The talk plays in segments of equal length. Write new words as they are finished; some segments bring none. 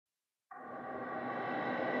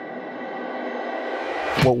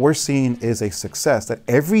what we're seeing is a success that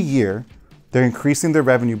every year they're increasing their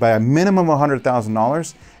revenue by a minimum of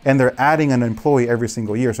 $100,000 and they're adding an employee every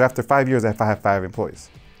single year. So after 5 years, I have 5 employees.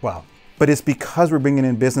 Wow. But it's because we're bringing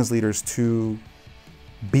in business leaders to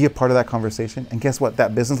be a part of that conversation. And guess what?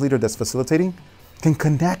 That business leader that's facilitating can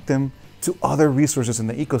connect them to other resources in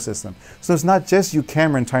the ecosystem. So it's not just you,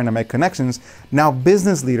 Cameron, trying to make connections. Now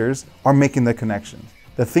business leaders are making the connections.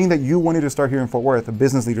 The thing that you wanted to start here in Fort Worth, the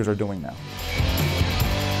business leaders are doing now.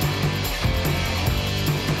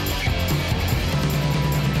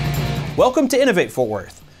 Welcome to Innovate Fort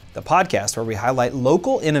Worth, the podcast where we highlight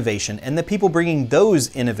local innovation and the people bringing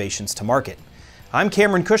those innovations to market. I'm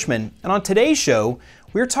Cameron Cushman, and on today's show,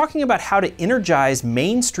 we're talking about how to energize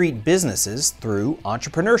Main Street businesses through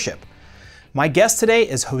entrepreneurship. My guest today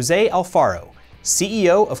is Jose Alfaro,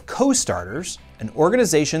 CEO of Co.Starters, an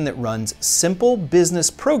organization that runs simple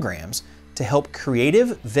business programs to help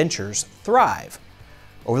creative ventures thrive.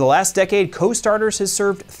 Over the last decade, Co.Starters has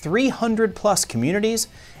served 300 plus communities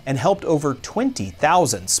and helped over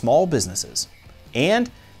 20,000 small businesses. And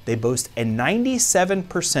they boast a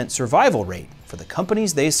 97% survival rate for the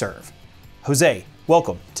companies they serve. Jose,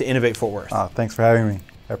 welcome to Innovate Fort Worth. Thanks for having me.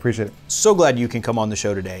 I appreciate it. So glad you can come on the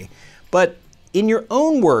show today. But in your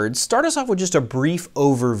own words, start us off with just a brief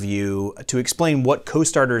overview to explain what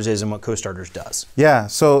Co.Starters is and what Co.Starters does. Yeah,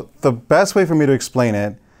 so the best way for me to explain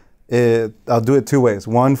it, I'll do it two ways.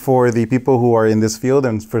 One for the people who are in this field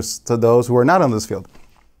and to those who are not in this field.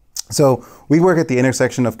 So we work at the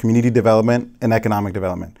intersection of community development and economic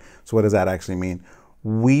development. So what does that actually mean?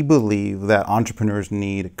 We believe that entrepreneurs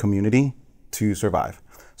need community to survive.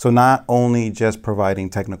 So not only just providing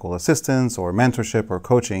technical assistance or mentorship or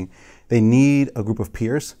coaching, they need a group of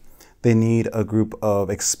peers, they need a group of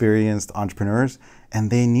experienced entrepreneurs, and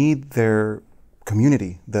they need their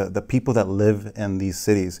community, the people that live in these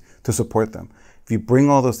cities to support them. If you bring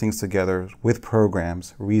all those things together with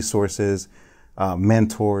programs, resources,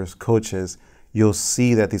 mentors, coaches, you'll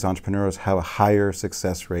see that these entrepreneurs have a higher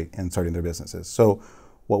success rate in starting their businesses. So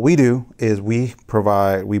what we do is we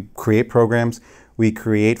create programs, we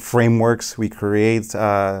create frameworks, we create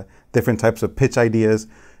different types of pitch ideas,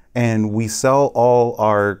 and we sell all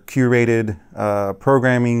our curated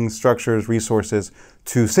programming structures, resources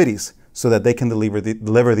to cities so that they can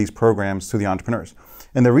deliver these programs to the entrepreneurs.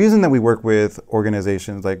 And the reason that we work with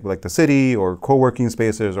organizations like the city or co-working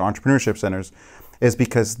spaces or entrepreneurship centers is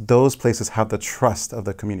because those places have the trust of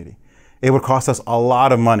the community. It would cost us a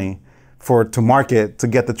lot of money to market, to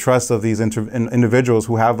get the trust of these individuals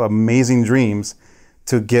who have amazing dreams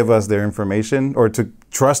to give us their information or to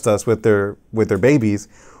trust us with their babies,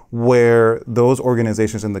 where those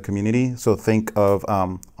organizations in the community, so think of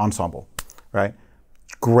Ensemble, right?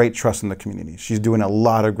 Great trust in the community. She's doing a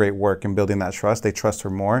lot of great work in building that trust. They trust her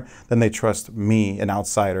more than they trust me, an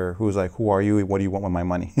outsider who's like, who are you? What do you want with my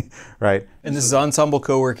money? Right? And this is Ensemble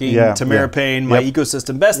Co-working, Tamara Payne, my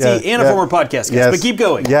ecosystem bestie, and a former podcast guest. Yes. But keep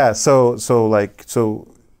going. Yeah, so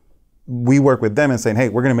we work with them and saying, hey,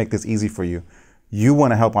 we're gonna make this easy for you. You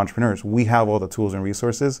wanna help entrepreneurs. We have all the tools and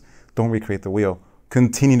resources. Don't recreate the wheel.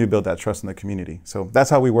 Continue to build that trust in the community. So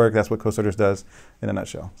that's how we work. That's what Co.Starters does in a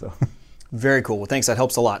nutshell. So. Very cool. Well, thanks. That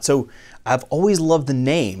helps a lot. So I've always loved the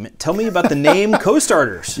name. Tell me about the name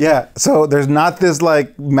Co.Starters. Yeah. So there's not this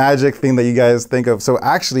like magic thing that you guys think of. So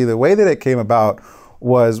actually the way that it came about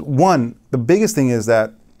was, one, the biggest thing is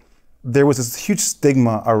that there was this huge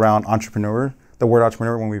stigma around entrepreneur, the word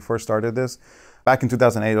entrepreneur, when we first started this. Back in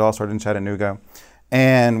 2008, it all started in Chattanooga.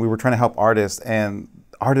 And we were trying to help artists, and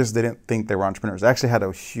artists didn't think they were entrepreneurs. They actually had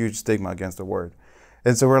a huge stigma against the word.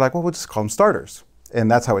 And so we're like, well, we'll just call them starters. And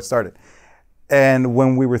that's how it started. And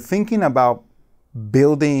when we were thinking about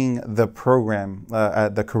building the program,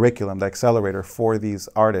 the curriculum, the accelerator for these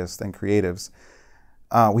artists and creatives,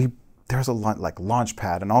 there's a lot like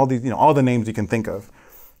Launchpad and all these, all the names you can think of.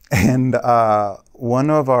 And one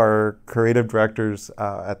of our creative directors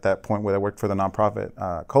at that point, where I worked for the nonprofit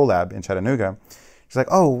Collab in Chattanooga, she's like,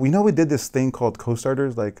 oh, we know we did this thing called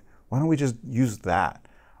Co.Starters. Like, why don't we just use that?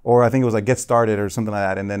 Or I think it was like Get Started or something like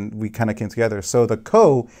that. And then we kind of came together. So the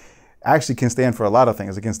Co actually can stand for a lot of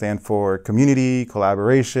things. It can stand for community,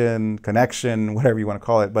 collaboration, connection, whatever you want to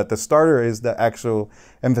call it. But the starter is the actual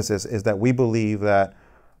emphasis, is that we believe that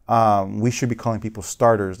we should be calling people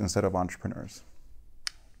starters instead of entrepreneurs.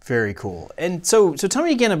 Very cool. And so tell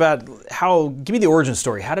me again about give me the origin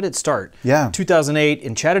story. How did it start? Yeah. 2008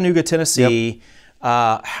 in Chattanooga, Tennessee.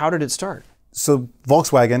 Yep. How did it start? So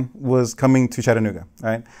Volkswagen was coming to Chattanooga,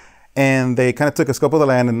 right? And they kind of took a scope of the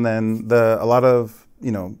land, and then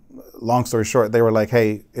long story short, they were like,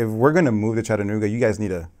 hey, if we're going to move to Chattanooga, you guys need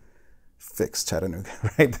to fix Chattanooga,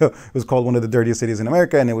 right? It was called one of the dirtiest cities in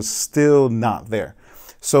America, and it was still not there.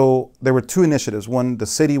 So there were two initiatives. One, the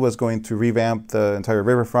city was going to revamp the entire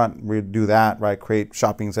riverfront, redo that, right? Create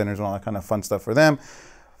shopping centers and all that kind of fun stuff for them.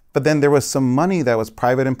 But then there was some money that was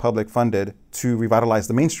private and public funded to revitalize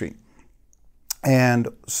the Main Street. And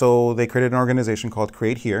so they created an organization called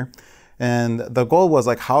Create Here. And the goal was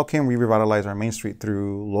like, how can we revitalize our Main Street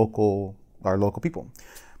through our local people?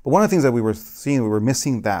 But one of the things that we were seeing, we were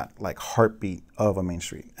missing that like heartbeat of a Main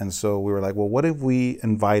Street. And so we were like, well, what if we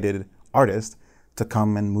invited artists to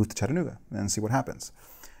come and move to Chattanooga and see what happens?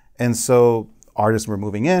 And so artists were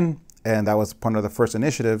moving in, and that was one of the first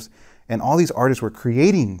initiatives. And all these artists were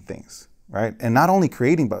creating things, right? And not only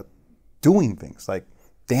creating, but doing things like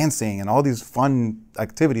dancing and all these fun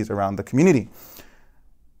activities around the community.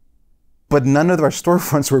 But none of our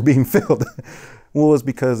storefronts were being filled. Well, it was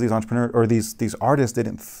because these entrepreneurs or these artists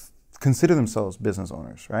didn't consider themselves business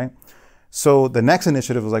owners, right? So the next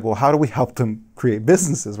initiative was like, well, how do we help them create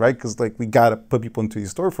businesses, right? Because like we got to put people into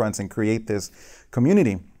these storefronts and create this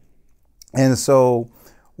community. And so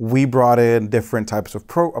we brought in different types of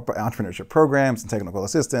entrepreneurship programs and technical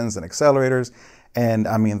assistance and accelerators. And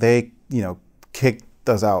I mean, they, kicked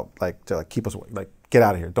us out, like to like keep us away, like get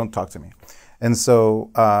out of here, don't talk to me. And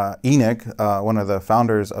so Enoch, one of the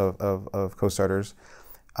founders of Co.Starters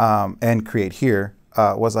and Create Here,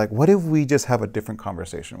 was like, what if we just have a different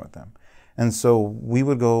conversation with them? And so we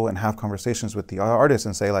would go and have conversations with the artists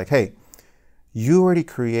and say like, hey, you already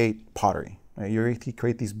create pottery, right? You already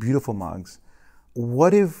create these beautiful mugs.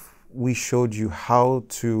 What if we showed you how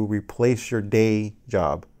to replace your day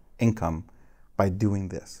job income by doing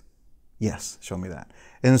this? Yes, show me that.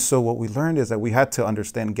 And so what we learned is that we had to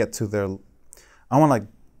understand, get to their, I don't want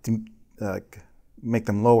to like make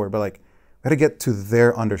them lower, but like we had to get to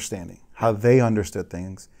their understanding, how they understood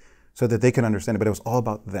things so that they can understand it, but it was all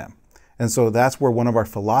about them. And so that's where one of our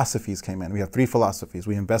philosophies came in. We have 3 philosophies.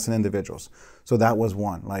 We invest in individuals. So that was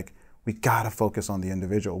one. Like, we got to focus on the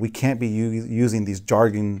individual. We can't be using these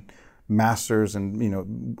jargon masters and,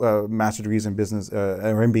 master degrees in business or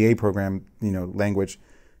MBA program, language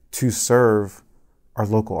to serve our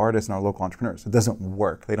local artists and our local entrepreneurs. It doesn't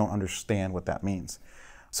work. They don't understand what that means.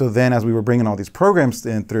 So then as we were bringing all these programs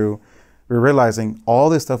in through, we were realizing all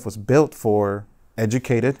this stuff was built for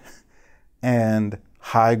educated and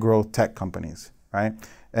high growth tech companies, right?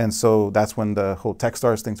 And so that's when the whole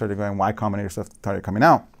TechStars thing started going, Y Combinator stuff started coming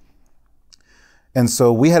out. And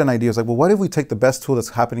so we had an idea, it was like, well, what if we take the best tool that's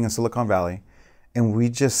happening in Silicon Valley and we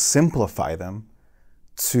just simplify them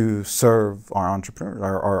to serve our entrepreneurs,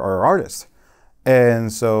 our artists?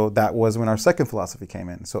 And so that was when our second philosophy came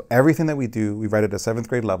in. So everything that we do, we write at a 7th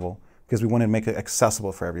grade level because we wanted to make it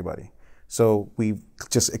accessible for everybody. So we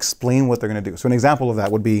just explain what they're going to do. So an example of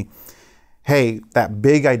that would be, hey, that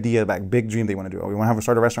big idea, that big dream they want to do. Oh, we want to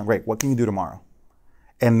start a restaurant. Great. What can you do tomorrow?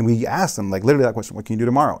 And we ask them, like literally that question, what can you do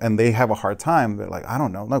tomorrow? And they have a hard time. They're like, I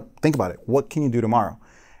don't know. No, think about it. What can you do tomorrow?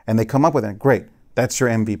 And they come up with it. Great. That's your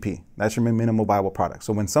MVP. That's your minimal viable product.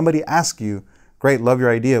 So when somebody asks you, great, love your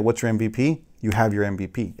idea. What's your MVP? You have your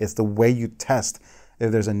MVP. It's the way you test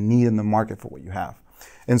if there's a need in the market for what you have.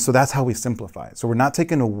 And so that's how we simplify it. So we're not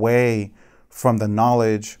taking away from the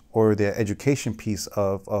knowledge or the education piece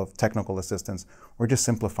of technical assistance. We're just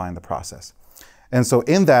simplifying the process. And so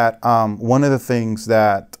in that, one of the things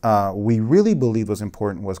that we really believed was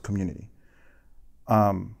important was community.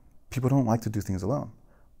 People don't like to do things alone,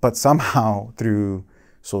 but somehow through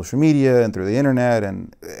social media and through the internet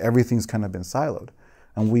and everything's kind of been siloed.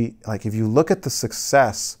 And we, like, if you look at the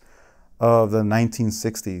success of the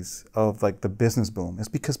 1960s of like the business boom, it's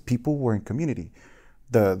because people were in community.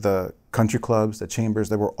 The country clubs, the chambers,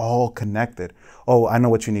 they were all connected. Oh, I know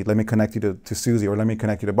what you need. Let me connect you to Susie, or let me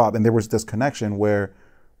connect you to Bob. And there was this connection where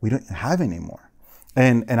we don't have anymore.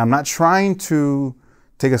 And I'm not trying to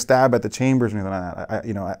take a stab at the chambers or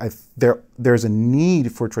anything like that. There's a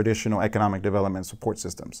need for traditional economic development support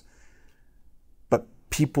systems. But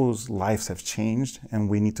people's lives have changed and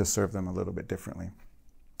we need to serve them a little bit differently.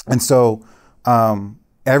 And so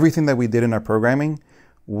everything that we did in our programming,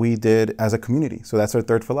 we did as a community. So that's our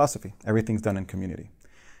third philosophy. Everything's done in community.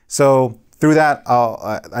 So through that,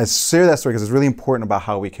 I share that story because it's really important about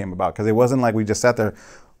how we came about, because it wasn't like we just sat there.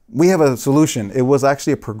 We have a solution. It was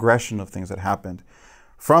actually a progression of things that happened.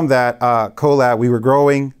 From that collab, we were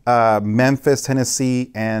growing. Memphis,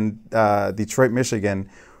 Tennessee, and Detroit, Michigan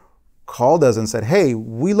called us and said, hey,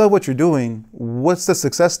 we love what you're doing. What's the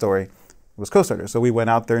success story? It was Co.Starters. So we went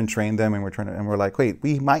out there and trained them, and we're like, wait,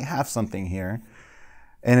 we might have something here.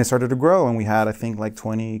 And it started to grow, and we had, I think, like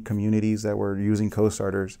 20 communities that were using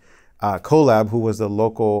Co.Starters. CoLab, who was the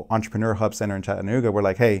local entrepreneur hub center in Chattanooga, were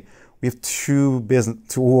like, hey, we have two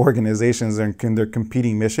organizations and they're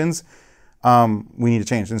competing missions. We need to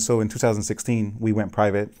change. And so in 2016, we went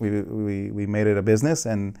private. We made it a business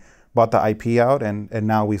and bought the IP out, and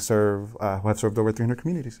now we have served over 300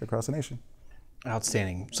 communities across the nation.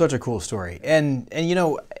 Outstanding. Such a cool story. And you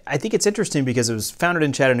know, I think it's interesting because it was founded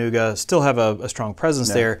in Chattanooga, still have a strong presence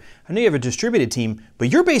there. I know you have a distributed team,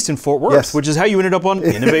 but you're based in Fort Worth, which is how you ended up on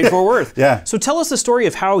Innovate Fort Worth. Yeah. So tell us the story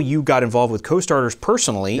of how you got involved with Co.Starters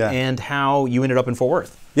personally and how you ended up in Fort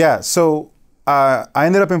Worth. Yeah, so I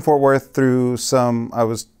ended up in Fort Worth through I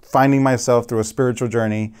was finding myself through a spiritual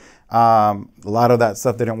journey. A lot of that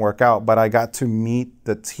stuff didn't work out, but I got to meet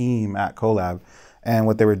the team at CoLab and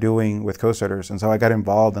what they were doing with Co.Starters. And so I got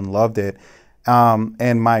involved and loved it.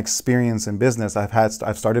 And my experience in business,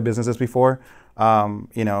 I've started businesses before,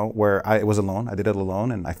 you know, where it was alone. I did it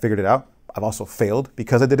alone and I figured it out. I've also failed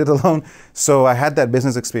because I did it alone. So I had that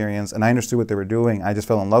business experience and I understood what they were doing. I just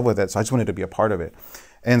fell in love with it. So I just wanted to be a part of it.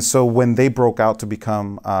 And so when they broke out to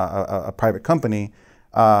become a private company,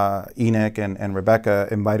 Enoch and Rebecca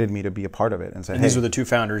invited me to be a part of it and said, and these were the two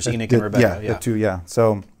founders, Enoch and Rebecca. The two.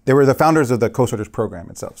 So they were the founders of the Co.Starters program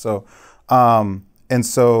itself. So, and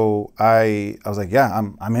so I was like, yeah,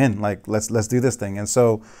 I'm in. Like, let's do this thing. And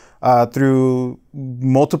so through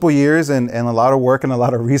multiple years and a lot of work and a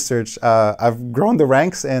lot of research, I've grown the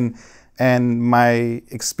ranks and my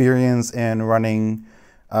experience in running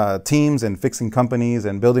teams and fixing companies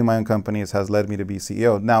and building my own companies has led me to be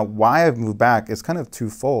CEO. Now, why I've moved back is kind of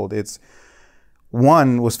twofold. It's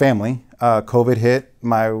one was family. COVID hit.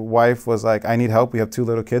 My wife was like, I need help. We have two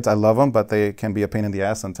little kids. I love them, but they can be a pain in the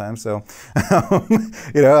ass sometimes. So,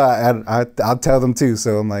 you know, I'll tell them too.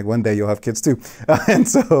 So I'm like, one day you'll have kids too. And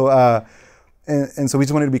so we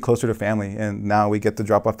just wanted to be closer to family. And now we get to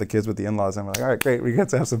drop off the kids with the in-laws. And we're like, all right, great. We get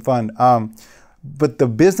to have some fun. But the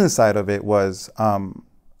business side of it was,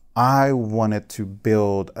 I wanted to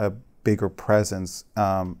build a bigger presence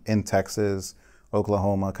in Texas,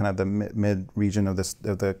 Oklahoma, kind of the mid region of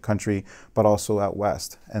the country, but also out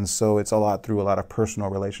west. And so it's through a lot of personal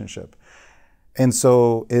relationship. And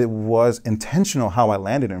so it was intentional how I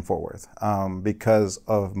landed in Fort Worth. Because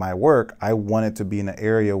of my work, I wanted to be in an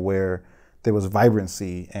area where there was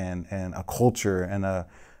vibrancy and a culture and a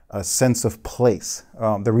sense of place.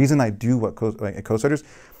 The reason I do what Co.Starters,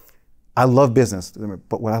 I love business,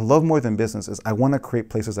 but what I love more than business is I want to create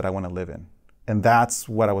places that I want to live in. And that's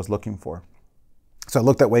what I was looking for. So I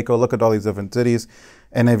looked at Waco, looked at all these different cities,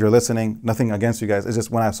 and if you're listening, nothing against you guys, it's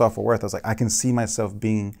just when I saw Fort Worth, I was like, I can see myself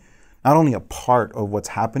being not only a part of what's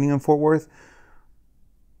happening in Fort Worth,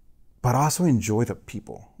 but also enjoy the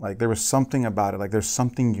people. Like there was something about it, like there's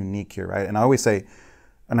something unique here, right? And I always say,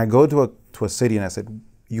 and I go to a city and I said,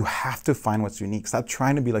 you have to find what's unique. Stop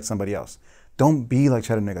trying to be like somebody else. Don't be like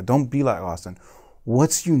Chattanooga. Don't be like Austin.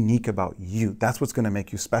 What's unique about you? That's what's going to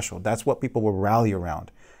make you special. That's what people will rally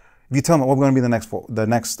around. If you tell them, we're going to be the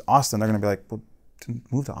next Austin, they're going to be like, well,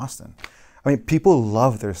 move to Austin. I mean, people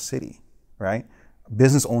love their city, right?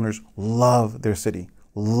 Business owners love their city,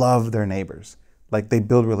 love their neighbors. Like they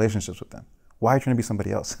build relationships with them. Why are you trying to be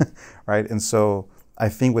somebody else, right? And so I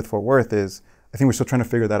think with Fort Worth I think we're still trying to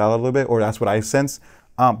figure that out a little bit, or that's what I sense,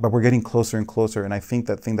 but we're getting closer and closer. And I think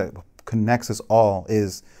that thing that connects us all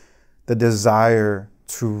is the desire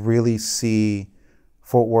to really see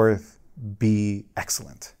Fort Worth be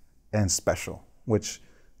excellent and special, which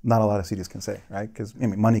not a lot of cities can say, right? Because I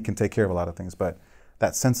mean, money can take care of a lot of things, but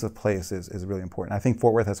that sense of place is really important. I think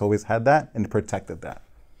Fort Worth has always had that and protected that.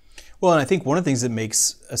 Well, and I think one of the things that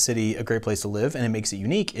makes a city a great place to live and it makes it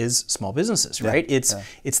unique is small businesses, right? It's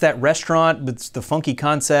that restaurant with the funky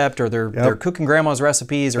concept, or they're cooking grandma's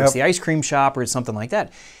recipes, or it's the ice cream shop, or it's something like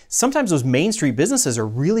that. Sometimes those Main Street businesses are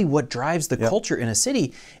really what drives the culture in a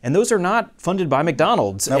city, and those are not funded by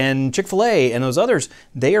McDonald's and Chick-fil-A and those others.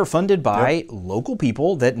 They are funded by local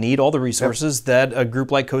people that need all the resources that a group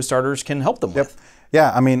like Co.Starters can help them with.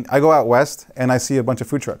 Yeah, I mean, I go out west and I see a bunch of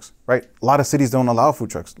food trucks, right? A lot of cities don't allow food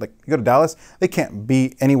trucks. Like you go to Dallas, they can't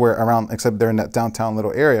be anywhere around except they're in that downtown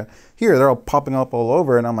little area. Here, they're all popping up all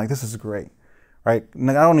over, and I'm like, this is great, right?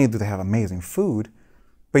 Not only do they have amazing food,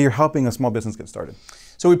 but you're helping a small business get started.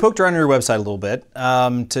 So we poked around your website a little bit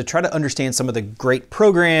to try to understand some of the great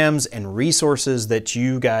programs and resources that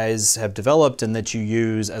you guys have developed and that you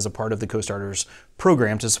use as a part of the Co.Starters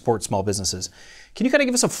program to support small businesses. Can you kind of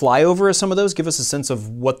give us a flyover of some of those? Give us a sense of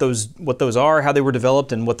what those are, how they were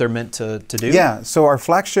developed, and what they're meant to do? Yeah, so our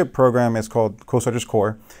flagship program is called Co.Starters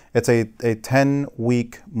Core. It's a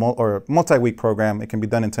 10-week or multi-week program. It can be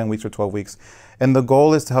done in 10 weeks or 12 weeks. And the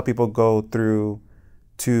goal is to help people go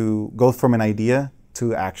from an idea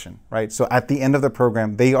to action, right? So at the end of the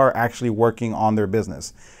program, they are actually working on their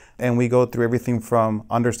business. And we go through everything from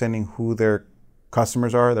understanding who their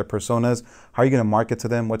customers are, their personas, how are you going to market to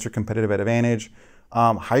them, what's your competitive advantage,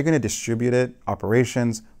 how are you going to distribute it,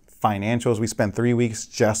 operations, financials. We spend 3 weeks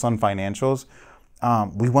just on financials.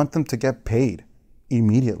 We want them to get paid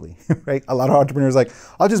immediately, right? A lot of entrepreneurs are like,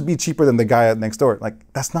 I'll just be cheaper than the guy next door.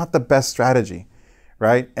 Like, that's not the best strategy,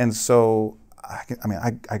 right? And so,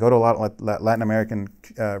 I go to a lot of Latin American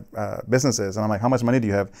businesses, and I'm like, how much money do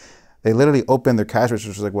you have? They literally open their cash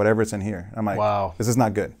registers like, whatever it's in here. And I'm like, wow, this is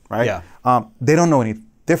not good, right? Yeah. They don't know any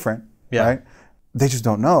different, yeah. right? They just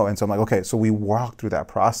don't know. And so I'm like, okay, so we walk through that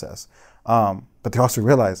process. But they also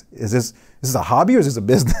realize, is this a hobby or is this a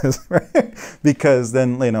business, right? Because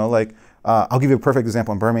then, like, I'll give you a perfect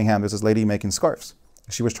example. In Birmingham, there's this lady making scarves.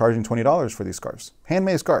 She was charging $20 for these scarves,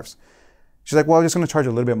 handmade scarves. She's like, well, I'm just going to charge a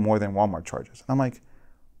little bit more than Walmart charges. And I'm like,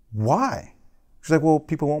 why? She's like, well,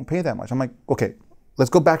 people won't pay that much. I'm like, okay, let's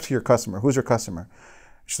go back to your customer. Who's your customer?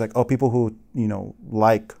 She's like, oh, people who,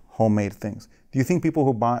 like homemade things. Do you think people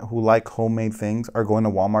who like homemade things are going to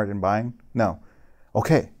Walmart and buying? No.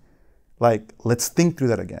 Okay. Like, let's think through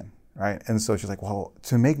that again, right? And so she's like, well,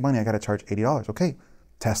 to make money, I got to charge $80. Okay,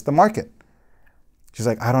 test the market. She's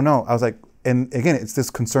like, I don't know. I was like, and again, it's this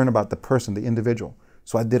concern about the person, the individual.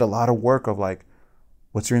 So I did a lot of work of like,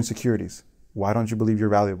 what's your insecurities? Why don't you believe you're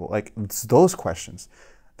valuable? Like, it's those questions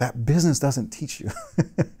that business doesn't teach you,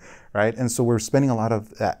 right? And so we're spending a lot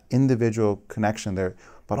of that individual connection there,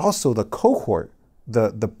 but also the cohort,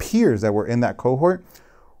 the peers that were in that cohort,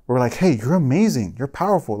 we're like, hey, you're amazing, you're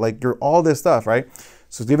powerful, like you're all this stuff, right?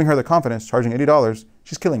 So giving her the confidence, charging $80,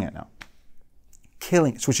 she's killing it now.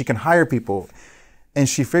 Killing it, so she can hire people. And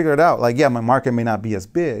she figured out, like, yeah, my market may not be as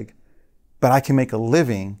big, but I can make a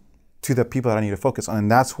living to the people that I need to focus on,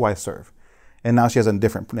 and that's who I serve. And now she has a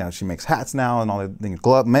different, she makes hats now and all the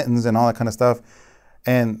glove mittens and all that kind of stuff.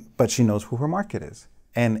 But she knows who her market is.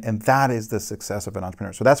 And that is the success of an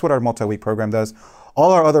entrepreneur. So that's what our multi-week program does.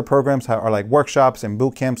 All our other programs are like workshops and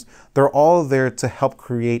boot camps. They're all there to help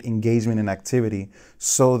create engagement and activity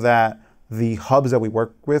so that the hubs that we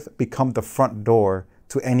work with become the front door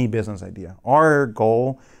to any business idea. Our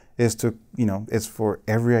goal is to, is for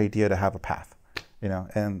every idea to have a path,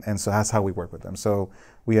 and so that's how we work with them. So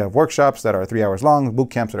we have workshops that are 3 hours long,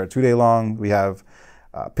 boot camps that are 2 day long. We have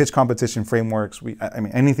pitch competition frameworks.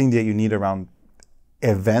 Anything that you need around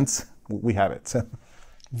events, we have it. So.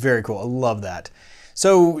 Very cool. I love that.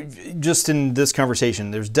 So just in this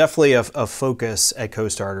conversation, there's definitely a focus at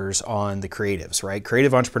Co.Starters on the creatives, right?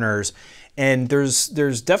 Creative entrepreneurs. And there's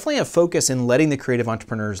definitely a focus in letting the creative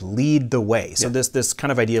entrepreneurs lead the way. So this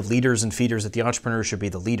kind of idea of leaders and feeders, that the entrepreneurs should be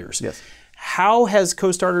the leaders. Yes. How has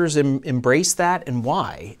Co.Starters embraced that, and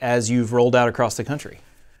why, as you've rolled out across the country?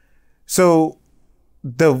 So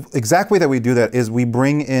the exact way that we do that is we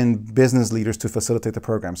bring in business leaders to facilitate the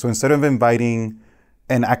program. So instead of inviting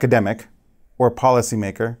an academic or a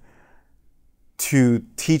policymaker to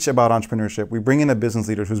teach about entrepreneurship, we bring in a business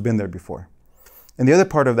leader who's been there before. And the other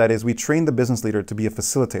part of that is we train the business leader to be a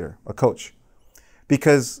facilitator, a coach,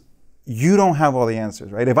 because you don't have all the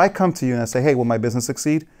answers, right? If I come to you and I say, hey, will my business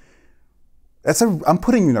succeed? I'm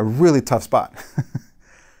putting you in a really tough spot.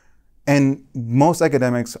 And most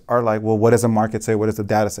academics are like, well, what does the market say? What does the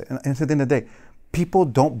data say? And at the end of the day, people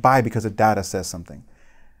don't buy because the data says something.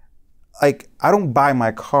 Like, I don't buy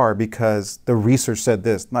my car because the research said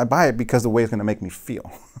this. I buy it because the way it's going to make me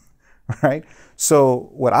feel, right? So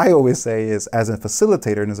what I always say is, as a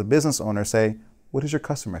facilitator and as a business owner, say, what does your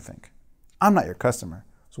customer think? I'm not your customer.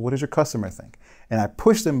 So what does your customer think? And I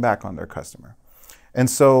push them back on their customer. And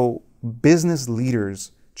so business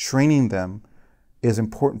leaders, training them is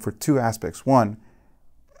important for two aspects. One,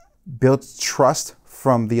 builds trust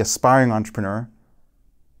from the aspiring entrepreneur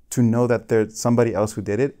to know that there's somebody else who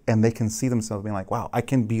did it, and they can see themselves being like, wow, I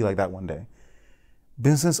can be like that one day.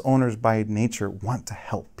 Business owners by nature want to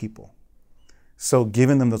help people. So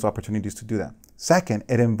giving them those opportunities to do that. Second,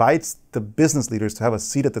 it invites the business leaders to have a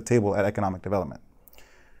seat at the table at economic development.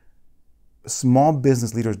 Small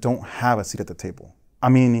business leaders don't have a seat at the table. I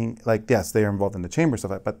mean, like, yes, they are involved in the chamber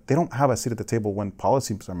stuff, but they don't have a seat at the table when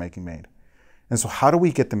policies are made. And so how do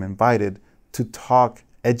we get them invited to talk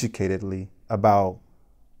educatedly about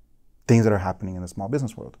things that are happening in the small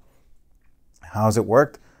business world? How has it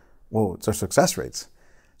worked? Well, it's our success rates.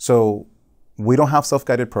 So we don't have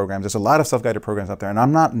self-guided programs. There's a lot of self-guided programs out there, and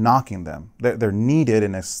I'm not knocking them. They're needed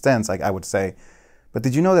in a sense, like I would say. But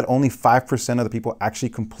did you know that only 5% of the people actually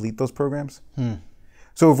complete those programs?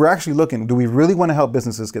 So if we're actually looking, do we really want to help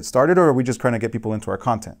businesses get started, or are we just trying to get people into our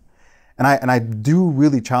content? And I do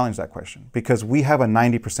really challenge that question, because we have a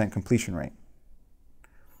 90% completion rate.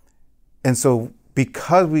 And so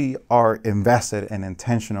because we are invested and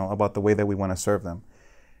intentional about the way that we want to serve them,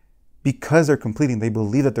 because they're completing, they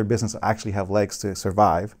believe that their business actually have legs to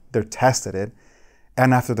survive. They're tested it.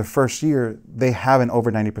 And after the first year, they have an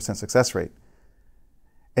over 90% success rate.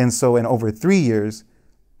 And so in over 3 years,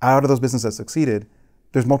 out of those businesses that succeeded,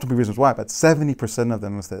 there's multiple reasons why, but 70% of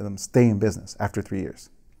them stay in business after 3 years.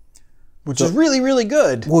 Which is really, really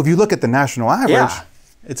good. Well, if you look at the national average. Yeah,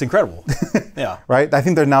 it's incredible. Yeah. Right? I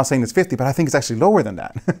think they're now saying it's 50, but I think it's actually lower than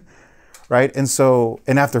that. Right? And so,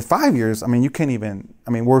 and after 5 years, I mean, you can't even,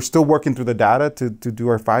 I mean, we're still working through the data to do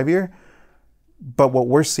our 5 year, but what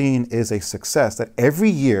we're seeing is a success that every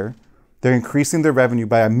year they're increasing their revenue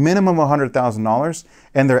by a minimum of $100,000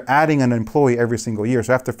 and they're adding an employee every single year.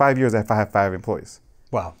 So after 5 years, I have 5 employees.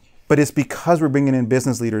 Wow. But it's because we're bringing in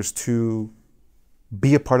business leaders to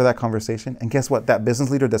be a part of that conversation. And guess what? That business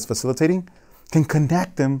leader that's facilitating can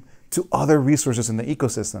connect them to other resources in the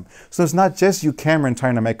ecosystem. So it's not just you, Cameron,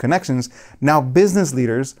 trying to make connections. Now business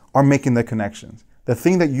leaders are making the connections. The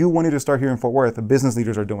thing that you wanted to start here in Fort Worth, the business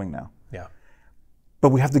leaders are doing now. Yeah. But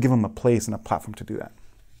we have to give them a place and a platform to do that.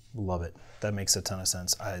 Love it. That makes a ton of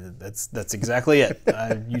sense. That's exactly it.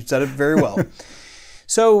 You said it very well.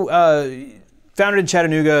 So, founded in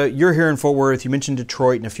Chattanooga, you're here in Fort Worth. You mentioned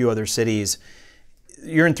Detroit and a few other cities.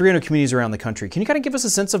 You're in 300 communities around the country. Can you kind of give us a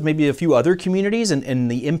sense of maybe a few other communities and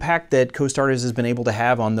the impact that Co.Starters has been able to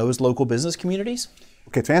have on those local business communities?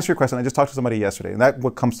 Okay, to answer your question, I just talked to somebody yesterday, and that's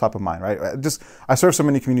what comes top of mind, right? I serve so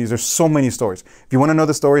many communities. There's so many stories. If you want to know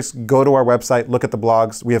the stories, go to our website, look at the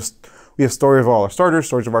blogs. We have stories of all our starters,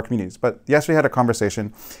 stories of our communities. But yesterday I had a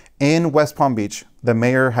conversation in West Palm Beach. The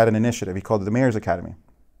mayor had an initiative. He called it the Mayor's Academy,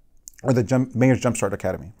 or the Mayor's Jumpstart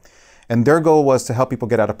Academy. And their goal was to help people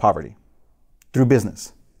get out of poverty through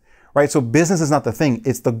business, right? So business is not the thing.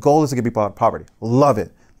 It's the goal is to get people out of poverty. Love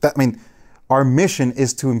it. I mean, our mission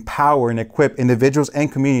is to empower and equip individuals and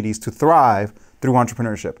communities to thrive through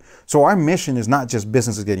entrepreneurship. So our mission is not just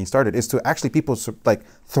businesses getting started. It's to actually people like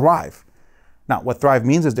thrive. Now, what thrive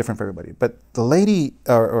means is different for everybody. But the lady,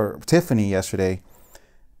 or Tiffany yesterday,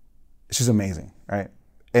 she's amazing, right?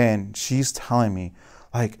 And she's telling me,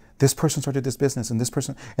 like, this person started this business and this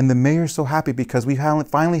person, and the mayor's so happy because we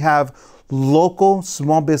finally have local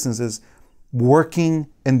small businesses working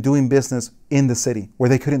and doing business in the city where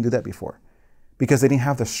they couldn't do that before because they didn't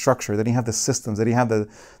have the structure, they didn't have the systems, they didn't have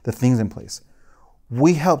the things in place.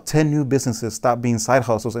 We helped 10 new businesses stop being side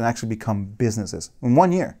hustles and actually become businesses in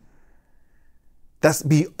 1 year.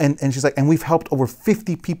 And she's like, and we've helped over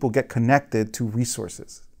 50 people get connected to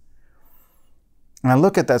resources. And I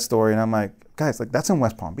look at that story and I'm like, guys, like that's in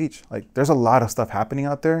West Palm Beach. Like there's a lot of stuff happening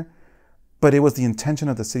out there, but it was the intention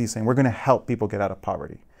of the city saying, we're gonna help people get out of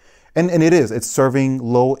poverty. And it's serving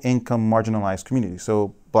low income marginalized communities.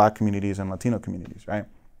 So Black communities and Latino communities, right?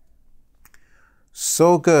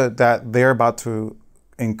 So good that they're about to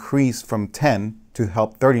increase from 10 to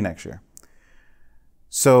help 30 next year.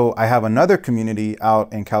 So I have another community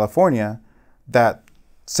out in California that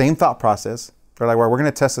same thought process. They're like, well, we're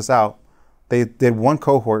gonna test this out. They did one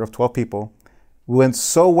cohort of 12 people. Went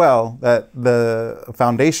so well that the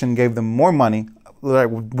foundation gave them more money, like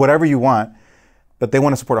whatever you want, but they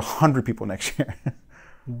want to support 100 people next year.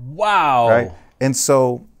 Wow. Right? And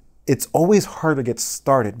so it's always hard to get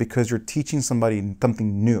started because you're teaching somebody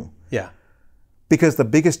something new. Yeah. Because the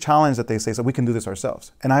biggest challenge that they say is that we can do this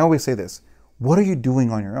ourselves. And I always say this, what are you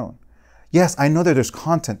doing on your own? Yes, I know that there's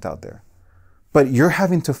content out there, but you're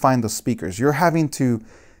having to find the speakers. You're having to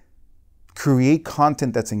create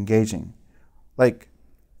content that's engaging. Like,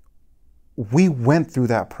 we went through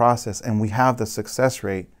that process and we have the success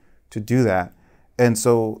rate to do that. And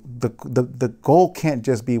so the goal can't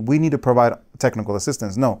just be, we need to provide technical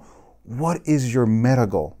assistance. No, what is your meta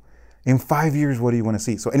goal? In 5 years, what do you want to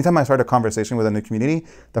see? So anytime I start a conversation with a new community,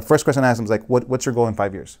 the first question I ask them is like, what's your goal in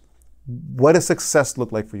 5 years? What does success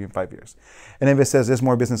look like for you in 5 years? And if it says there's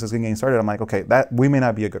more businesses getting started, I'm like, okay, that we may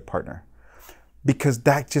not be a good partner because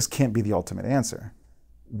that just can't be the ultimate answer.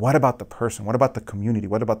 What about the person? What about the community?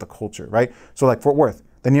 What about the culture, right? So like Fort Worth,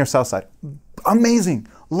 the near South Side, amazing,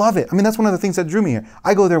 love it. I mean, that's one of the things that drew me here.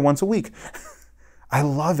 I go there once a week. I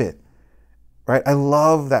love it, right? I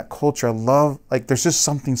love that culture. I love, like, there's just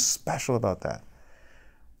something special about that.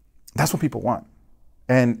 That's what people want.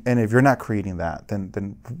 And if you're not creating that,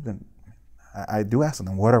 then I do ask them,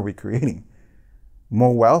 then what are we creating?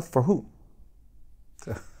 More wealth for who?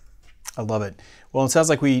 I love it. Well, it sounds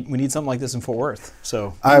like we need something like this in Fort Worth.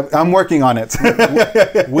 So I'm working on it.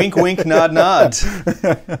 Wink, wink, nod, nod.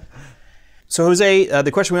 So Jose,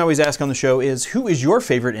 the question we always ask on the show is, who is your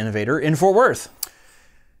favorite innovator in Fort Worth?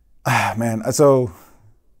 Man, so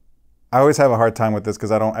I always have a hard time with this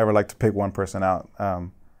because I don't ever like to pick one person out.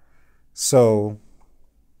 So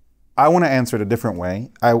I want to answer it a different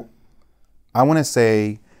way. I want to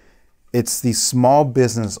say it's the small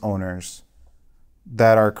business owners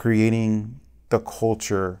that are creating the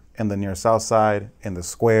culture in the near South Side, in the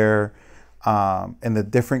square, in the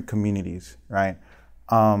different communities, right?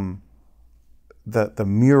 The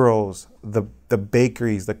murals, the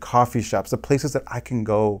bakeries, the coffee shops, the places that I can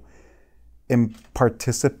go and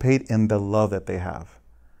participate in the love that they have,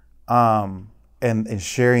 and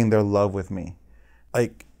sharing their love with me.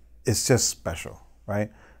 Like, it's just special,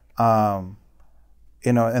 right?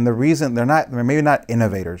 You know, and the reason they're maybe not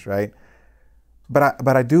innovators, right?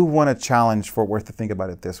 But I do want to challenge Fort Worth to think about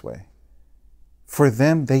it this way. For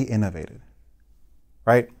them, they innovated,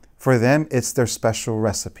 right? For them, it's their special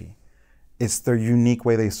recipe. It's their unique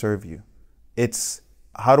way they serve you. It's,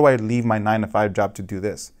 how do I leave my 9-to-5 job to do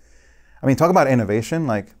this? I mean, talk about innovation.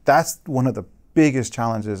 Like, that's one of the biggest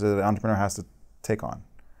challenges that an entrepreneur has to take on,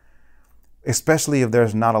 especially if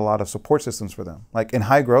there's not a lot of support systems for them. Like in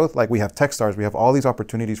high growth, like we have Techstars, we have all these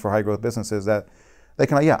opportunities for high growth businesses that they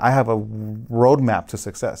can, yeah, I have a roadmap to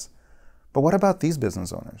success. But what about these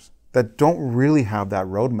business owners that don't really have that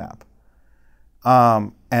roadmap?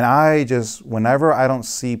 And I just, whenever I don't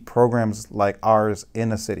see programs like ours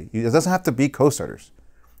in a city, it doesn't have to be Co.Starters.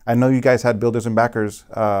 I know you guys had Builders and Backers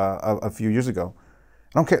a few years ago.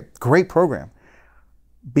 I don't care, great program.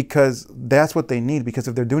 Because that's what they need, because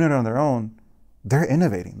if they're doing it on their own, they're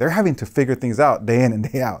innovating. They're having to figure things out day in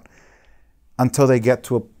and day out until they get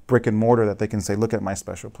to a brick and mortar that they can say, look at my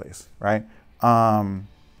special place, right?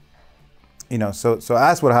 You know, so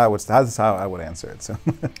that's how I would answer it. So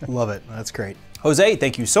Love it. That's great. Jose,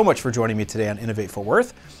 thank you so much for joining me today on Innovate Fort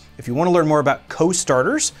Worth. If you want to learn more about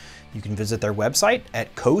Co.Starters, you can visit their website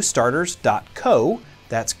at co-starters.co.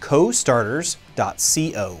 That's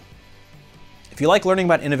co-starters.co. If you like learning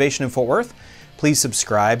about innovation in Fort Worth, please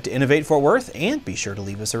subscribe to Innovate Fort Worth and be sure to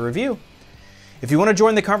leave us a review. If you want to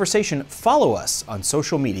join the conversation, follow us on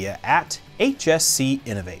social media at HSC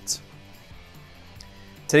Innovates.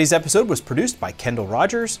 Today's episode was produced by Kendall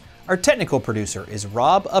Rogers. Our technical producer is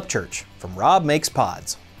Rob Upchurch from Rob Makes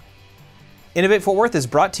Pods. Innovate Fort Worth is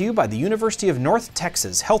brought to you by the University of North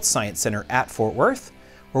Texas Health Science Center at Fort Worth,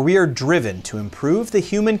 where we are driven to improve the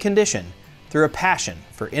human condition through a passion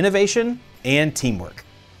for innovation and teamwork.